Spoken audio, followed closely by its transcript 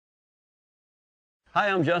Hi,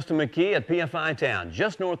 I'm Justin McKee at PFI Town,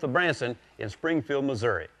 just north of Branson in Springfield,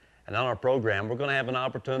 Missouri. And on our program, we're going to have an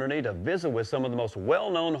opportunity to visit with some of the most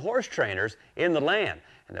well-known horse trainers in the land.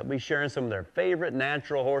 And they'll be sharing some of their favorite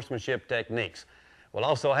natural horsemanship techniques. We'll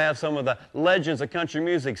also have some of the legends of country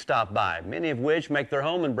music stop by, many of which make their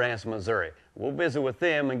home in Branson, Missouri. We'll visit with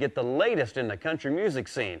them and get the latest in the country music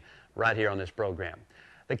scene right here on this program.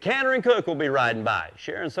 The Canner and Cook will be riding by,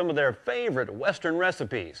 sharing some of their favorite Western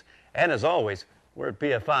recipes. And as always, we're at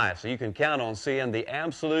PFI, so you can count on seeing the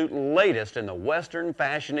absolute latest in the Western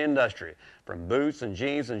fashion industry. From boots and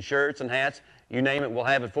jeans and shirts and hats, you name it, we'll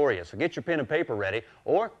have it for you. So get your pen and paper ready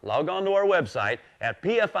or log on to our website at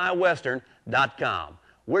pfiwestern.com.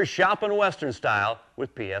 We're shopping Western style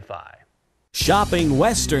with PFI. Shopping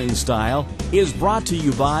Western Style is brought to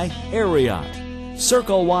you by Ariat,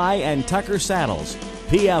 Circle Y and Tucker Saddles,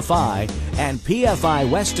 PFI, and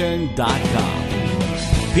pfiwestern.com.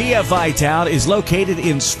 PFI Town is located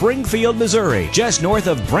in Springfield, Missouri, just north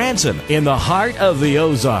of Branson, in the heart of the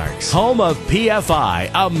Ozarks. Home of PFI,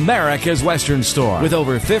 America's Western store, with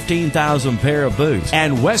over 15,000 pair of boots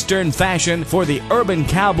and Western fashion for the urban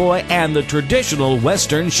cowboy and the traditional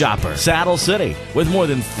Western shopper. Saddle City, with more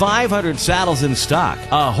than 500 saddles in stock,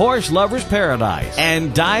 a horse lover's paradise,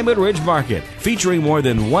 and Diamond Ridge Market, featuring more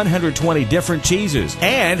than 120 different cheeses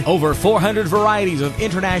and over 400 varieties of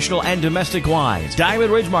international and domestic wines. Diamond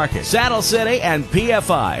Ridge Market, Saddle City, and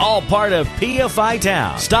PFI, all part of PFI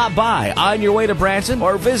Town. Stop by on your way to Branson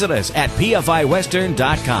or visit us at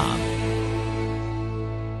pfiwestern.com.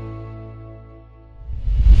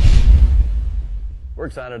 We're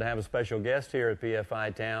excited to have a special guest here at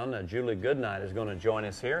PFI Town. Julie Goodnight is going to join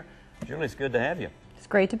us here. Julie, it's good to have you. It's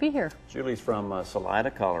great to be here. Julie's from Salida,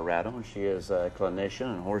 Colorado, and she is a clinician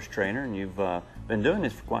and horse trainer, and you've been doing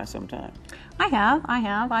this for quite some time. I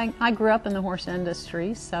have. I grew up in the horse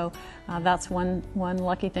industry, so that's one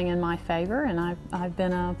lucky thing in my favor, and I've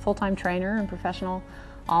been a full-time trainer and professional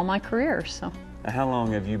all my career. So. How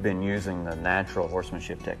long have you been using the natural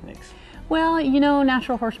horsemanship techniques? Well, you know,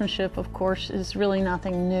 natural horsemanship, of course, is really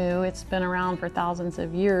nothing new. It's been around for thousands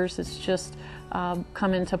of years. It's just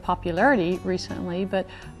come into popularity recently, but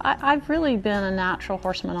I've really been a natural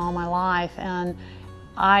horseman all my life, and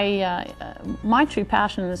my true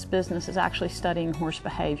passion in this business is actually studying horse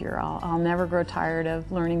behavior. I'll never grow tired of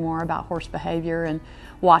learning more about horse behavior and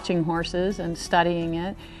watching horses and studying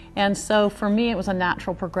it. And so for me, it was a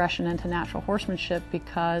natural progression into natural horsemanship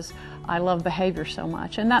because I love behavior so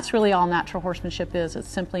much. And that's really all natural horsemanship is. It's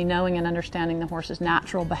simply knowing and understanding the horse's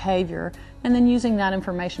natural behavior and then using that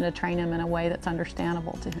information to train him in a way that's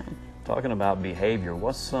understandable to him. Talking about behavior,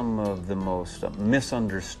 what's some of the most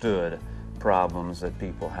misunderstood problems that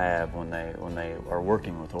people have when they are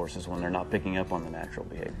working with horses, when they're not picking up on the natural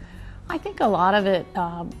behavior? I think a lot of it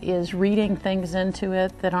is reading things into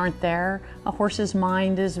it that aren't there. A horse's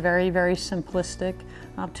mind is very, very simplistic.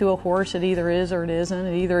 To a horse, it either is or it isn't.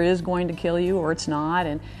 It either is going to kill you or it's not.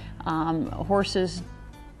 And horses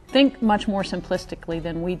think much more simplistically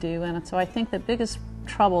than we do. And so I think the biggest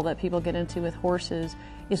trouble that people get into with horses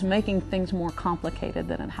is making things more complicated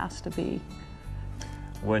than it has to be.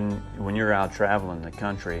 When you're out traveling the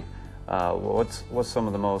country, what's some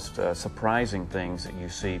of the most surprising things that you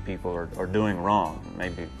see people are doing wrong?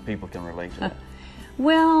 Maybe people can relate to that.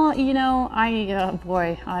 Well, you know,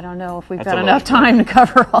 boy, I don't know if we've got enough time to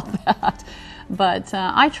cover all that. But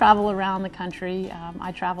I travel around the country.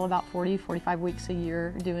 I travel about 45 weeks a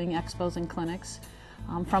year doing expos and clinics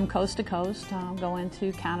from coast to coast. Go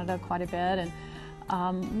into Canada quite a bit. And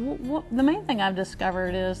the main thing I've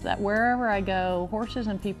discovered is that wherever I go, horses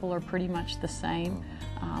and people are pretty much the same.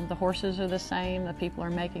 The horses are the same, the people are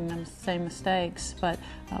making the same mistakes, but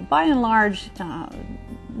by and large,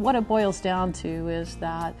 what it boils down to is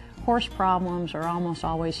that horse problems are almost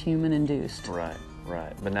always human-induced. Right.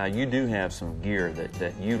 But now you do have some gear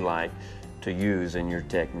that you like to use in your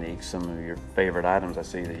techniques, some of your favorite items I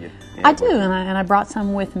see that you I do, and I brought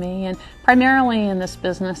some with me, and primarily in this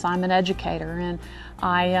business I'm an educator, and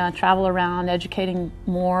I travel around educating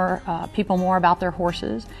people more about their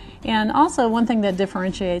horses. And also one thing that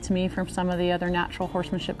differentiates me from some of the other natural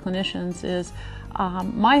horsemanship clinicians is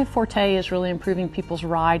my forte is really improving people's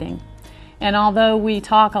riding. And although we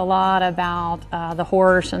talk a lot about the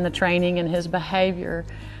horse and the training and his behavior,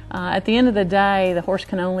 at the end of the day, the horse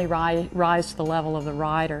can only rise to the level of the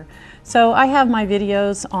rider. So I have my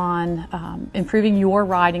videos on improving your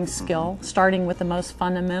riding skill, starting with the most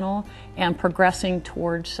fundamental and progressing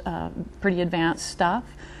towards pretty advanced stuff.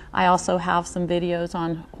 I also have some videos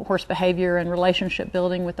on horse behavior and relationship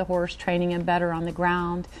building with the horse, training him better on the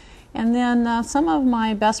ground. And then some of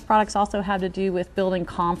my best products also have to do with building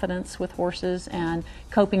confidence with horses and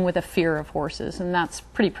coping with a fear of horses, and that's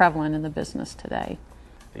pretty prevalent in the business today.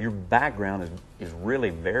 Your background is really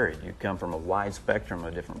varied. You come from a wide spectrum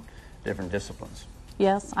of different disciplines.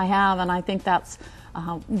 Yes, I have, and I think that's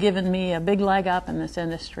given me a big leg up in this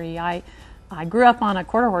industry. I grew up on a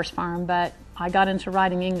quarter horse farm, but I got into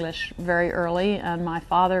writing English very early, and my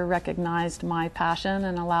father recognized my passion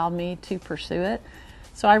and allowed me to pursue it.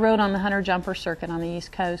 So I rode on the hunter jumper circuit on the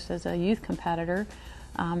East Coast as a youth competitor.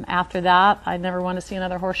 After that, I never wanted to see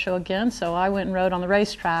another horse show again, so I went and rode on the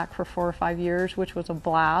racetrack for 4 or 5 years, which was a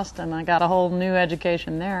blast, and I got a whole new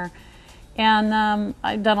education there. And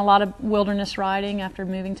I've done a lot of wilderness riding after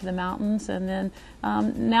moving to the mountains, and then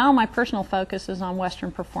now my personal focus is on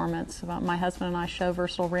Western performance. My husband and I show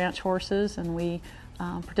versatile ranch horses, and we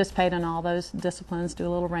participate in all those disciplines, do a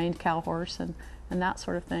little reined cow horse and that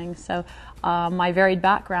sort of thing. So my varied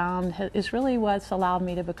background is really what's allowed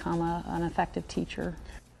me to become an effective teacher.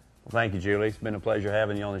 Well, thank you, Julie. It's been a pleasure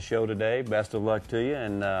having you on the show today. Best of luck to you.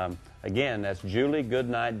 And again, that's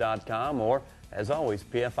juliegoodnight.com, or as always,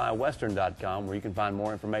 pfiwestern.com, where you can find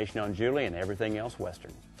more information on Julie and everything else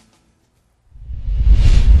Western.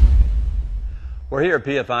 We're here at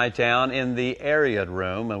PFI Town in the Ariat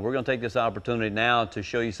room, and we're going to take this opportunity now to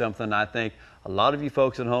show you something I think a lot of you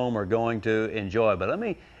folks at home are going to enjoy. But let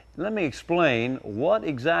me explain what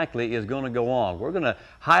exactly is going to go on. We're going to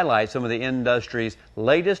highlight some of the industry's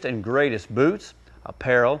latest and greatest boots,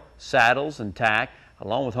 apparel, saddles, and tack,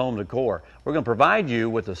 along with home decor. We're going to provide you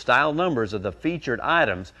with the style numbers of the featured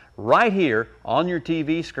items right here on your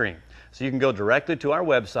TV screen. So you can go directly to our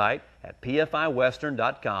website at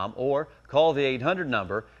pfiwestern.com or call the 800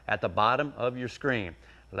 number at the bottom of your screen.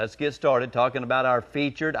 Let's get started talking about our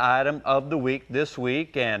featured item of the week this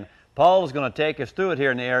week. And Paul is going to take us through it here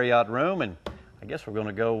in the Ariat room, and I guess we're going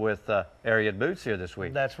to go with Ariat boots here this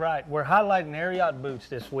week. That's right. We're highlighting Ariat boots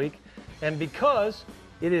this week, and because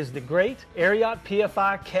it is the great Ariat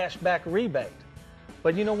PFI cashback rebate.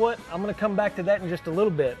 But you know what? I'm going to come back to that in just a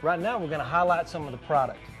little bit. Right now, we're going to highlight some of the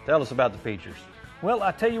product. Tell us about the features. Well,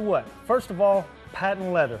 I tell you what. First of all,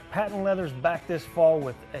 patent leather. Patent leather's back this fall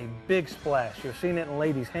with a big splash. You're seeing it in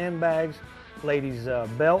ladies' handbags, ladies'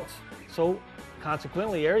 belts. So,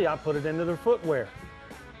 consequently, Ariat put it into their footwear.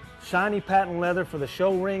 Shiny patent leather for the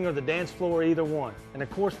show ring or the dance floor, either one. And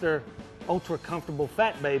of course, their ultra comfortable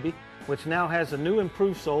Fat Baby, which now has a new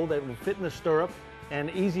improved sole that will fit in the stirrup and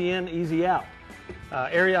easy in, easy out.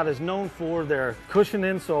 Ariat is known for their cushion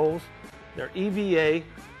insoles, their EVA,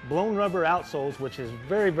 blown rubber outsoles, which is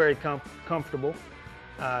very, very comfortable.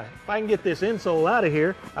 If I can get this insole out of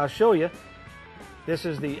here, I'll show you. This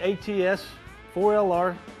is the ATS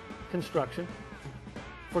 4LR construction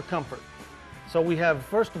for comfort. So we have,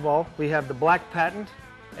 first of all, we have the black patent,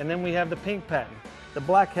 and then we have the pink patent. The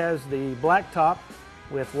black has the black top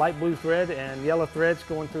with light blue thread and yellow threads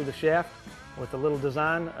going through the shaft with a little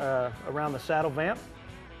design around the saddle vamp.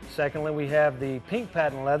 Secondly, we have the pink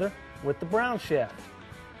patent leather with the brown shaft.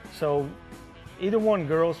 So either one,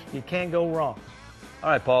 girls, you can't go wrong. All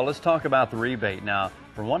right, Paul, let's talk about the rebate. Now,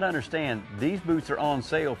 from what I understand, these boots are on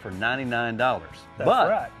sale for $99. That's but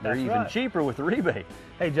right. They're even cheaper with the rebate.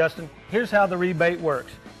 Hey, Justin, here's how the rebate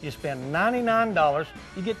works. You spend $99,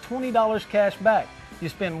 you get $20 cash back. You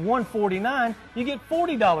spend $149, you get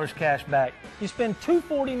 $40 cash back. You spend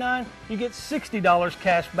 $249, you get $60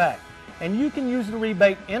 cash back. And you can use the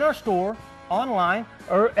rebate in our store, online,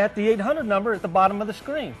 or at the 800 number at the bottom of the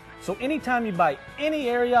screen. So anytime you buy any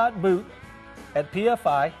Ariat boot at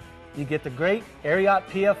PFI, you get the great Ariat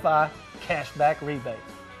PFI cashback rebate.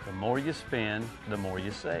 The more you spend, the more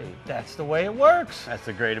you save. That's the way it works. That's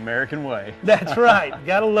the great American way. That's right.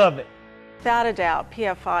 Gotta love it. Without a doubt,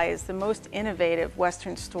 PFI is the most innovative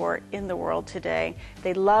Western store in the world today.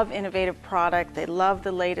 They love innovative product, they love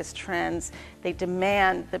the latest trends, they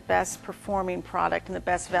demand the best performing product and the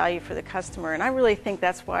best value for the customer. And I really think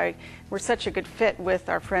that's why we're such a good fit with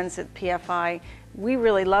our friends at PFI. We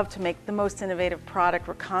really love to make the most innovative product.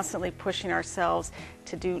 We're constantly pushing ourselves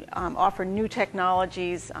to offer new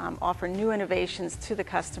technologies, offer new innovations to the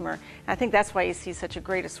customer. And I think that's why you see such a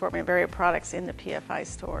great assortment of Ariat products in the PFI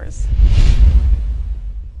stores.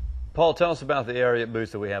 Paul, tell us about the Ariat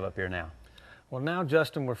boots that we have up here now. Well, now,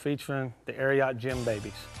 Justin, we're featuring the Ariat Gym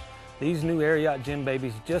Babies. These new Ariat Gym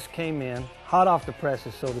Babies just came in, hot off the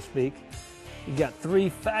presses, so to speak. You got 3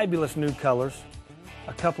 fabulous new colors,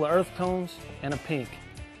 a couple of earth tones, and a pink.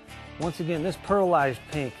 Once again, this pearlized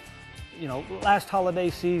pink, you know, last holiday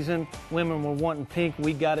season, women were wanting pink.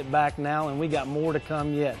 We got it back now, and we got more to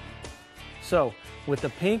come yet. So, with the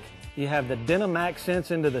pink, you have the denim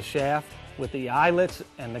accents into the shaft with the eyelets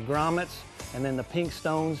and the grommets, and then the pink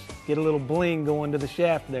stones get a little bling going to the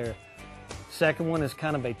shaft there. Second one is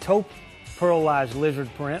kind of a taupe pearlized lizard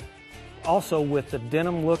print, also with the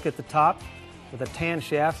denim look at the top with a tan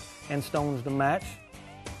shaft and stones to match.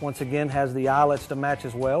 Once again has the eyelets to match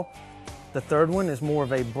as well. The third one is more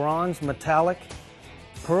of a bronze metallic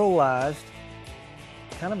pearlized,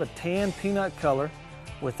 kind of a tan peanut color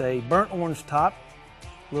with a burnt orange top,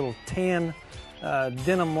 little tan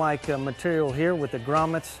denim-like material here with the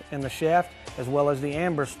grommets and the shaft, as well as the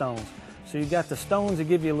amber stones. So you got the stones that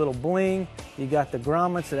give you a little bling, you got the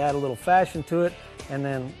grommets that add a little fashion to it, and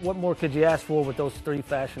then what more could you ask for with those three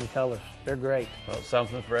fashion colors? They're great. Well,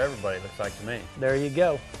 something for everybody, looks like to me. There you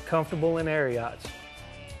go. Comfortable in Ariats.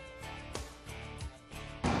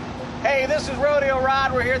 Hey, this is Rodeo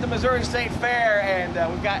Rod. We're here at the Missouri State Fair, and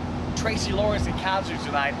we've got Tracy Lawrence in concert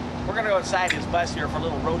tonight. We're going to go inside his bus here for a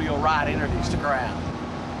little Rodeo Rod interview. Stick around.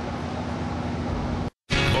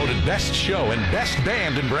 Voted Best Show and Best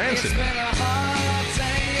Band in Branson.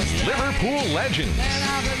 Liverpool Legends.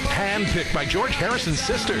 Handpicked by George Harrison's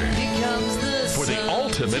sister. For the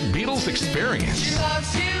ultimate Beatles experience.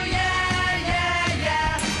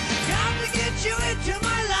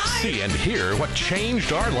 See and hear what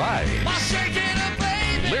changed our lives.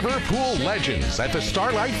 Liverpool Legends at the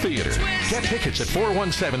Starlight Theater. Get tickets at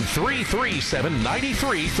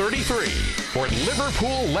 417-337-9333 or at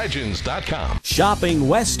liverpoollegends.com. Shopping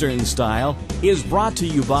Western style is brought to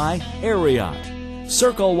you by Ariat,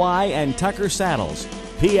 Circle Y and Tucker Saddles,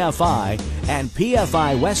 PFI, and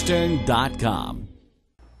PFIWestern.com.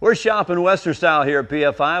 We're shopping Western style here at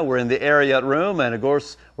PFI. We're in the Ariat room, and of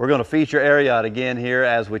course, we're going to feature Ariat again here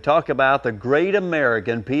as we talk about the Great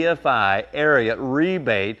American PFI Ariat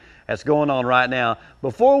rebate that's going on right now.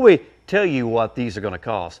 Before we tell you what these are going to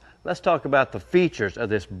cost, let's talk about the features of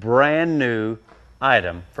this brand new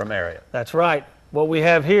item from Ariat. That's right. What we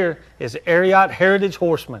have here is Ariat Heritage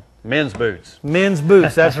Horseman. Men's boots. Men's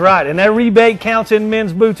boots, that's right. And that rebate counts in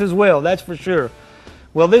men's boots as well, that's for sure.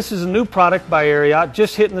 Well, this is a new product by Ariat,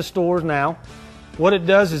 just hitting the stores now. What it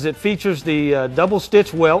does is it features the double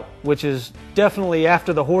stitch welt, which is definitely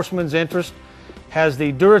after the Horseman's interest. Has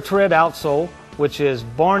the DuraTread outsole, which is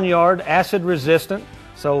barnyard acid resistant,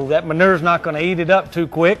 so that manure's not going to eat it up too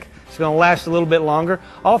quick. It's going to last a little bit longer.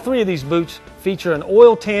 All three of these boots feature an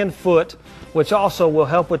oil tan foot, which also will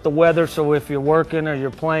help with the weather. So if you're working or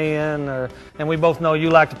you're playing, and we both know you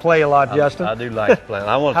like to play a lot, Justin. I do like to play.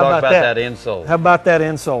 I want to talk about that insole. How about that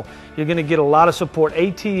insole? You're going to get a lot of support.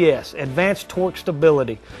 ATS, Advanced Torque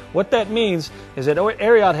Stability. What that means is that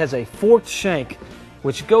Ariat has a forked shank,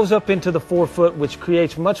 which goes up into the forefoot, which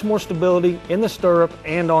creates much more stability in the stirrup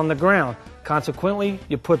and on the ground. Consequently,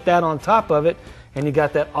 you put that on top of it, and you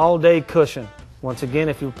got that all-day cushion. Once again,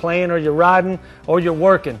 if you're playing or you're riding or you're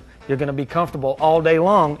working, you're going to be comfortable all day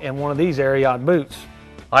long in one of these Ariat boots.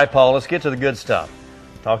 All right, Paul, let's get to the good stuff.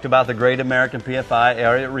 Talked about the Great American PFI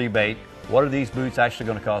Ariat rebate. What are these boots actually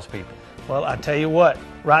going to cost people? Well, I tell you what,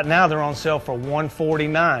 right now they're on sale for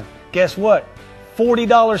 $149. Guess what?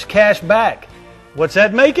 $40 cash back. What's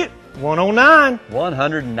that make it? $109.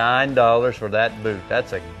 $109 for that boot.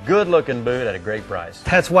 That's a good-looking boot at a great price.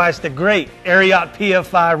 That's why it's the great Ariat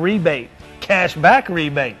PFI rebate, cash back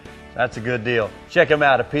rebate. That's a good deal. Check them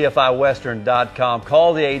out at PFIWestern.com.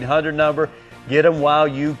 Call the 800 number. Get them while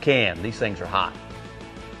you can. These things are hot.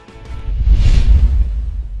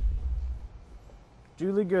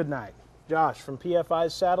 Julie Goodnight. Josh from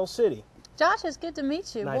PFI's Saddle City. Josh, it's good to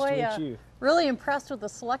meet you. Nice to meet you. Really impressed with the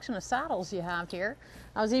selection of saddles you have here.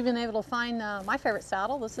 I was even able to find my favorite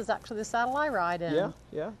saddle. This is actually the saddle I ride in.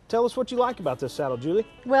 Yeah. Tell us what you like about this saddle, Julie.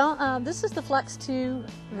 Well, this is the Flex 2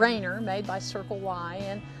 Rainer made by Circle Y,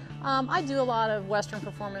 and I do a lot of Western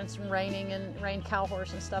performance and reining and rein cow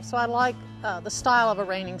horse and stuff, so I like the style of a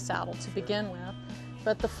reining saddle to begin with.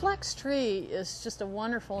 But the Flex Tree is just a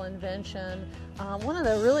wonderful invention. One of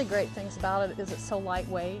the really great things about it is it's so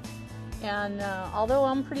lightweight. And although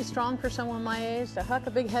I'm pretty strong for someone my age, to huck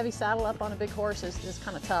a big heavy saddle up on a big horse is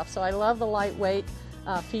kind of tough. So I love the lightweight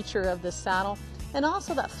feature of this saddle. And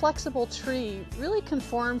also that flexible tree really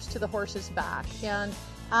conforms to the horse's back. And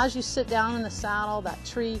as you sit down in the saddle, that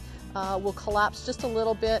tree will collapse just a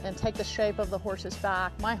little bit and take the shape of the horse's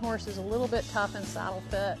back. My horse is a little bit tough in saddle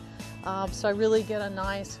fit, so I really get a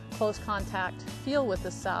nice close contact feel with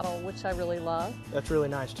this saddle, which I really love. That's really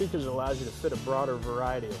nice too, because it allows you to fit a broader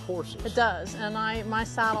variety of horses. It does, and my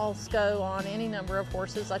saddles go on any number of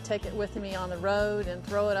horses. I take it with me on the road and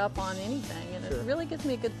throw it up on anything, and it really gives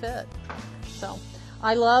me a good fit. So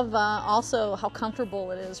I love also how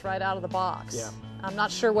comfortable it is right out of the box. Yeah. I'm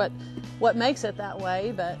not sure what makes it that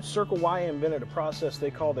way, but Circle Y invented a process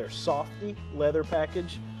they call their Softy leather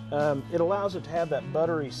package. It allows it to have that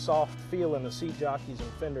buttery, soft feel in the seat jockeys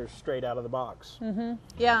and fenders straight out of the box.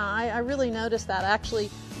 yeah, I really noticed that. I actually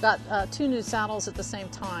got 2 new saddles at the same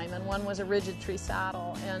time, and one was a rigid tree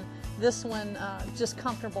saddle, and this one just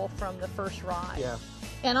comfortable from the first ride. Yeah.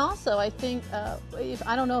 And also, I think,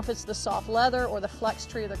 I don't know if it's the soft leather or the flex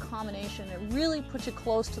tree or the combination, it really puts you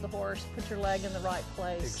close to the horse, put your leg in the right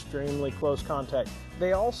place. Extremely close contact.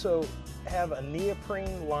 They also have a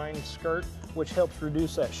neoprene lined skirt, which helps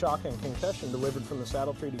reduce that shock and concussion delivered from the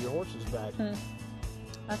saddle tree to your horse's back.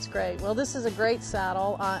 That's great. Well, this is a great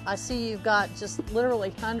saddle. I see you've got just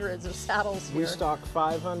literally hundreds of saddles here. We stock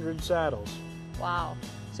 500 saddles. Wow.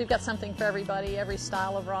 So you've got something for everybody, every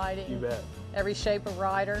style of riding. You bet. Every shape of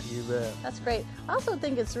rider. You bet. That's great. I also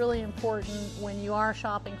think it's really important when you are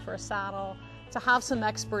shopping for a saddle to have some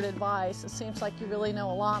expert advice. It seems like you really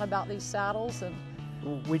know a lot about these saddles, and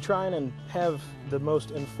we try and have the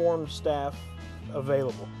most informed staff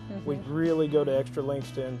available. We really go to extra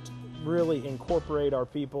lengths to really incorporate our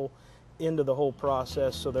people into the whole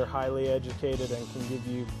process so they're highly educated and can give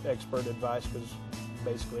you expert advice, because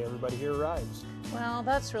basically everybody here rides. well,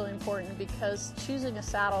 that's really important because choosing a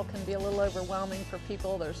saddle can be a little overwhelming for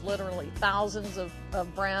people. There's literally thousands of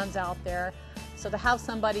brands out there. So to have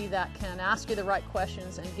somebody that can ask you the right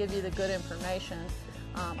questions and give you the good information,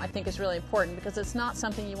 I think is really important, because it's not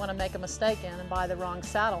something you want to make a mistake in and buy the wrong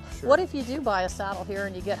saddle. Sure. What if you do buy a saddle here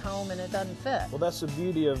and you get home and it doesn't fit? Well, that's the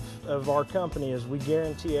beauty of our company, is we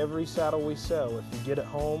guarantee every saddle we sell. If you get it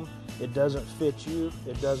home, it doesn't fit you,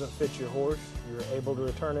 it doesn't fit your horse, you're able to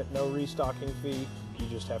return it, no restocking fee. You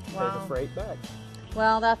just have to pay the freight back.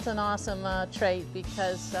 Well, that's an awesome trait,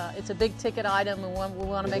 because it's a big ticket item and we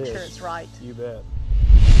want to make sure it's right. You bet.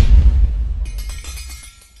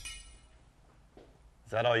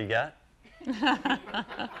 Is that all you got?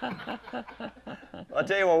 I'll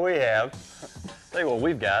tell you what we have. I'll tell you what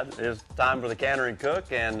we've got. It's time for the Canter and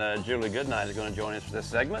Cook, and Julie Goodnight is going to join us for this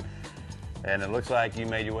segment. And it looks like you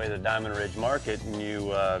made your way to the Diamond Ridge Market, and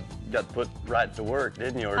you got put right to work,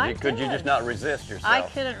 didn't you? Or could you just not resist yourself? I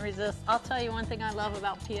couldn't resist. I'll tell you one thing I love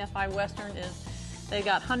about PFI Western is they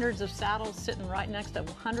got hundreds of saddles sitting right next to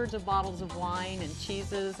hundreds of bottles of wine and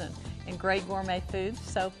cheeses and great gourmet foods.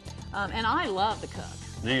 So, and I love to cook.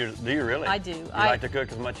 Do you really? I do. You like to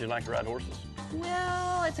cook as much as you like to ride horses?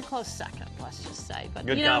 Well, it's a close second, let's just say. But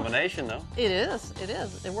Good combination, though. It is. It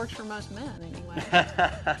is. It works for most men, anyway.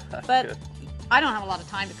 But Good. I don't have a lot of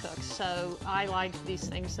time to cook, so I like these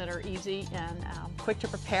things that are easy and quick to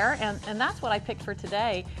prepare. And that's what I picked for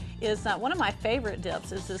today. Is one of my favorite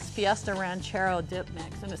dips is this Fiesta Ranchero dip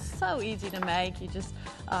mix, and it's so easy to make. You just,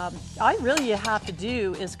 all you have to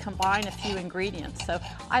do is combine a few ingredients. So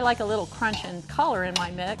I like a little crunch and color in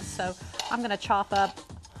my mix, so I'm going to chop up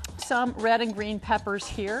some red and green peppers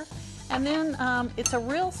here, and then it's a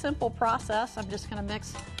real simple process. I'm just going to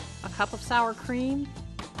mix a cup of sour cream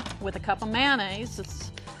with a cup of mayonnaise.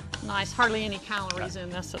 It's nice, hardly any calories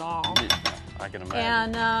in this at all. I can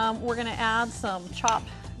imagine. And we're going to add some chopped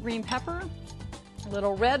green pepper, a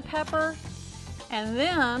little red pepper, and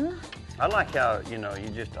then I like how, you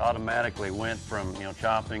just automatically went from,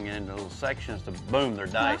 chopping into little sections to boom, they're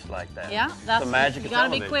diced like that. Yeah, that's the magic you of got to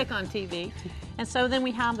be television. quick on TV. And so then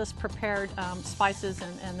we have this prepared spices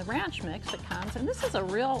and the ranch mix that comes. And this is a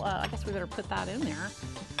real, I guess we better put that in there.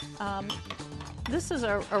 This is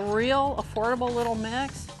a real affordable little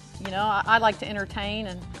mix. I like to entertain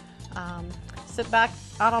and sit back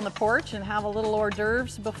out on the porch and have a little hors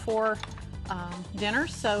d'oeuvres before dinner.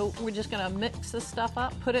 So we're just going to mix this stuff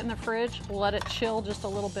up, put it in the fridge, let it chill just a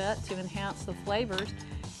little bit to enhance the flavors.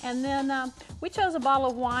 And then we chose a bottle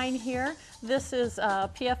of wine here. This is a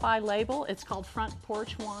PFI label. It's called Front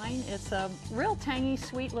Porch Wine. It's a real tangy,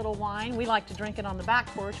 sweet little wine. We like to drink it on the back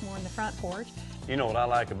porch more than the front porch. You know what I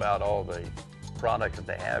like about all the products that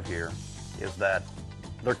they have here is that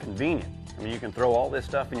they're convenient. I mean, you can throw all this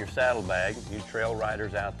stuff in your saddlebag. You trail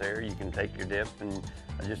riders out there, you can take your dip and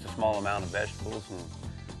just a small amount of vegetables, and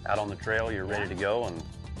out on the trail you're ready to go. And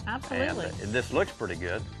absolutely. And this looks pretty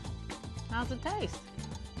good. How's it taste?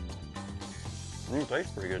 It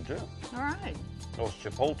tastes pretty good too. All right. Those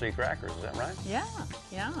Chipotle crackers, is that right? Yeah,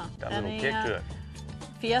 yeah. Got a little kick to it.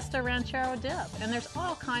 Fiesta Ranchero dip. And there's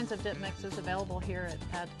all kinds of dip mixes available here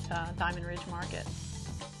at Diamond Ridge Market.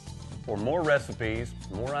 For more recipes,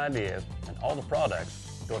 more ideas, and all the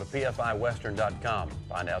products, go to pfiwestern.com.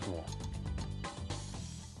 Find out more.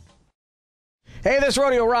 Hey, this is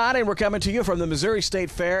Rodeo Rod, and we're coming to you from the Missouri State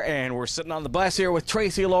Fair, and we're sitting on the bus here with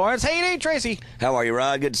Tracy Lawrence. Hey, you doing, Tracy? How are you,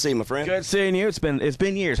 Rod? Good to see you, my friend. Good seeing you. It's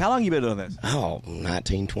been years. How long you been doing this? Oh,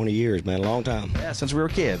 19, 20 years, man. A long time. Yeah, since we were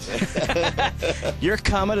kids. You're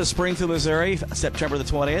coming to Springfield, Missouri, September the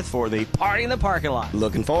 20th for the Party in the Parking Lot.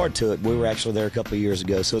 Looking forward to it. We were actually there a couple of years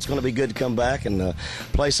ago, so it's going to be good to come back and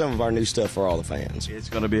play some of our new stuff for all the fans. It's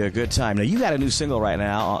going to be a good time. Now, you got a new single right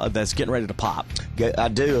now that's getting ready to pop. I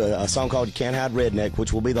do a song called You Can't Hide Redneck,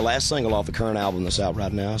 which will be the last single off the current album that's out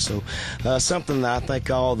right now. So something that I think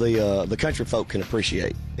all the country folk can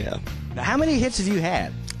appreciate. Yeah. Now, how many hits have you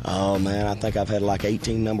had? Oh, man, I think I've had like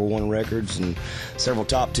 18 #1 records and several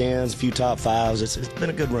top 10s, a few top 5s. It's been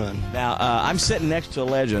a good run. Now, I'm sitting next to a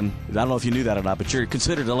legend. I don't know if you knew that or not, but you're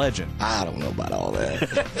considered a legend. I don't know about all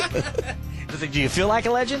that. Do you feel like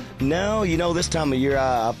a legend? No, this time of year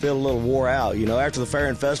I feel a little wore out. After the fair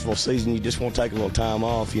and festival season, you just want to take a little time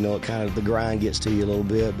off. It kind of, the grind gets to you a little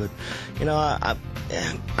bit. But,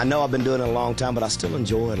 I know I've been doing it a long time, but I still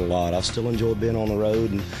enjoy it a lot. I still enjoy being on the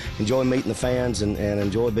road and enjoy meeting the fans and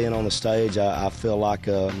enjoy being on the stage. I feel like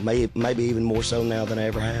maybe even more so now than I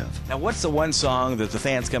ever have. Now, what's the one song that the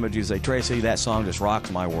fans come up to you and say, Tracy, that song just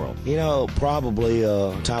rocks my world? Probably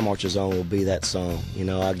Time Marches On will be that song.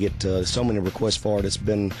 I get so many requests for it. It's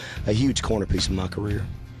been a huge corner piece of my career.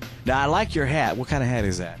 Now, I like your hat. What kind of hat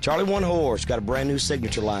is that? Charlie One Horse. Got a brand new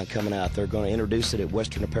signature line coming out. They're going to introduce it at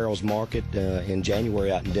Western Apparel's Market in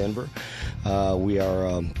January out in Denver. We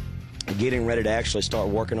are getting ready to actually start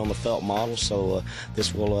working on the felt model, so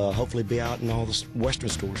this will hopefully be out in all the Western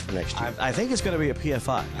stores for next year. I think it's going to be a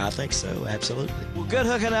PFI. I think so, absolutely. Well, good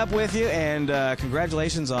hooking up with you, and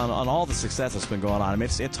congratulations on all the success that's been going on. I mean,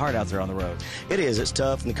 it's hard out there on the road. It is. It's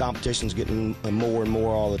tough, and the competition's getting more and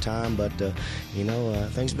more all the time, but,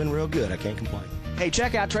 things have been real good. I can't complain. Hey,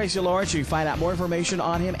 check out Tracy Lawrence. You can find out more information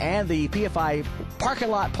on him and the PFI Parking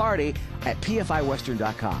Lot Party at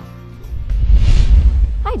pfiwestern.com.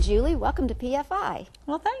 Hi, Julie. Welcome to PFI.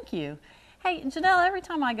 Well, thank you. Hey, Janelle, every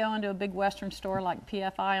time I go into a big Western store like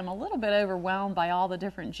PFI, I'm a little bit overwhelmed by all the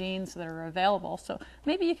different jeans that are available. So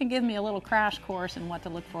maybe you can give me a little crash course in what to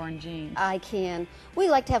look for in jeans. I can.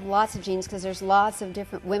 We like to have lots of jeans because there's lots of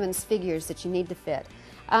different women's figures that you need to fit.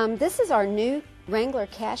 This is our new Wrangler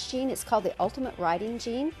Cash jean. It's called the Ultimate Riding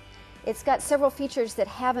Jean. It's got several features that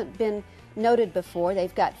haven't been noted before.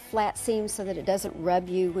 They've got flat seams so that it doesn't rub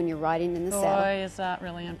you when you're riding in the saddle. Boy, is that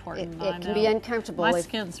really important. It can be uncomfortable. My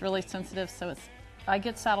skin's really sensitive, so I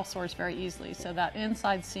get saddle sores very easily, so that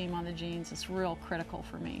inside seam on the jeans is real critical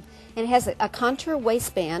for me. And it has a contour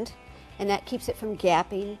waistband, and that keeps it from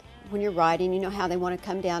gapping when you're riding. You know how they want to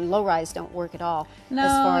come down. Low rise don't work at all. No, as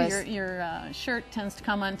far as your shirt tends to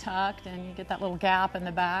come untucked, and you get that little gap in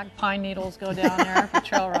the back. Pine needles go down there for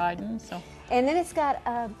trail riding. So. And then it's got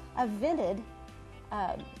a vented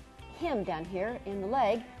hem down here in the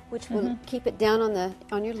leg, which will keep it down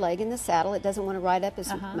on your leg in the saddle. It doesn't want to ride up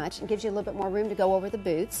as much and gives you a little bit more room to go over the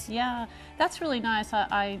boots. Yeah, that's really nice.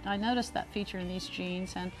 I noticed that feature in these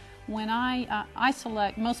jeans, and when I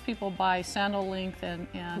select, most people buy sandal length and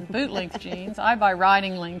boot length jeans. I buy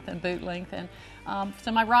riding length and boot length, and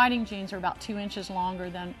so my riding jeans are about 2 inches longer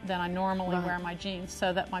than I normally wear my jeans,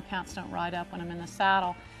 so that my pants don't ride up when I'm in the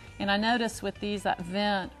saddle. And I notice with these, that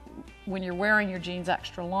vent, when you're wearing your jeans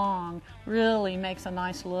extra long, really makes a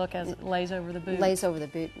nice look as it lays over the boot. Lays over the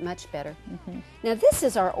boot, much better. Now this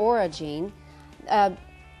is our Aura jean.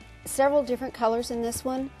 Several different colors in this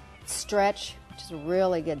one. Stretch, which is a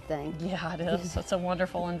really good thing. Yeah, it is. It's a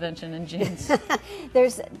wonderful invention in jeans.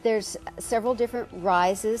 There's several different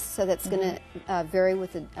rises, so that's going to vary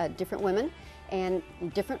with different women and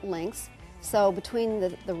different lengths. So between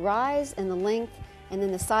the rise and the length and then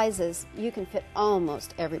the sizes, you can fit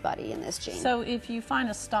almost everybody in this jean. So if you find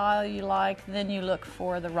a style you like, then you look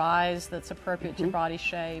for the rise that's appropriate to your body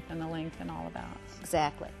shape and the length and all of that.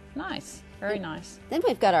 Exactly. Nice. Very nice. Then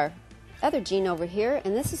we've got our other jean over here,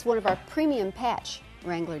 and this is one of our premium patch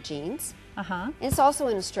Wrangler jeans. And it's also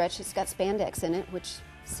in a stretch. It's got spandex in it, which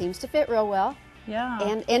seems to fit real well. Yeah.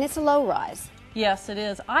 And it's a low rise. Yes, it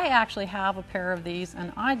is. I actually have a pair of these,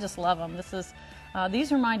 and I just love them.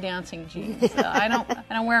 These are my dancing jeans. I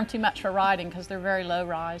don't wear them too much for riding because they're very low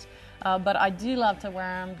rise, but I do love to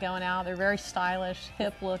wear them going out. They're very stylish,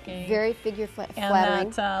 hip looking, very figure flattering.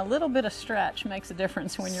 And that little bit of stretch makes a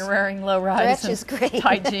difference when you're wearing low rise and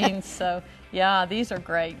tight jeans. So yeah, these are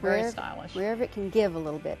great, very stylish. Wherever it can give a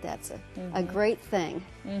little bit, that's a great thing.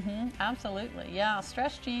 Absolutely, yeah.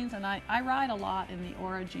 Stretch jeans, and I ride a lot in the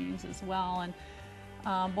Aura jeans as well. And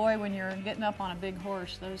boy, when you're getting up on a big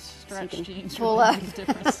horse, those stretch jeans really make a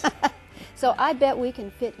difference. So I bet we can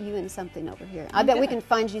fit you in something over here. I bet we can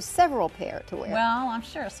find you several pair to wear. Well, I'm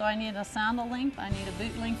sure. So I need a sandal length, I need a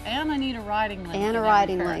boot length, and I need a riding length. And a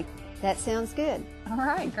riding length. That sounds good. All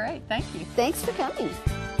right, great. Thank you. Thanks for coming.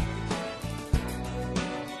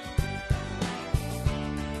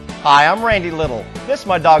 Hi, I'm Randy Little. This is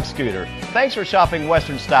my dog Scooter. Thanks for shopping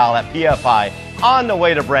Western style at PFI on the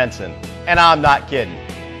way to Branson. And I'm not kidding.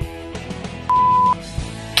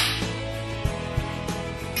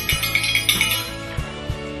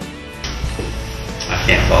 I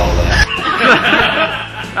can't follow that.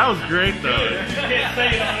 That was great, though. You can't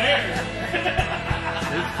say it on air.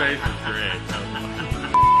 His face is great.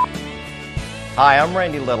 Hi, I'm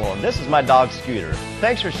Randy Little, and this is my dog Scooter.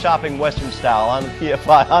 Thanks for shopping Western style on the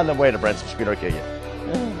PFI on the way to Branson. Scooter, okay, yeah.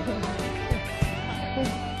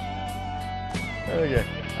 Okay.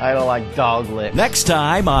 I don't like dog lips. Next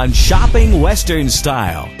time on Shopping Western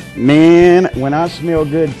Style. Man, when I smell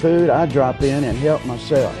good food, I drop in and help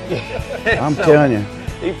myself. I'm telling you.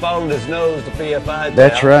 He followed his nose to PFI.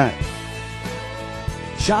 That's right.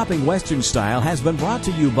 Shopping Western Style has been brought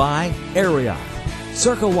to you by Ariat,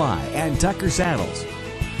 Circle Y and Tucker Saddles,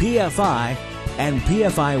 PFI, and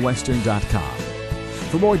PFIWestern.com.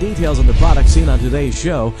 For more details on the products seen on today's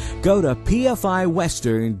show, go to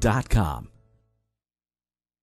PFIWestern.com.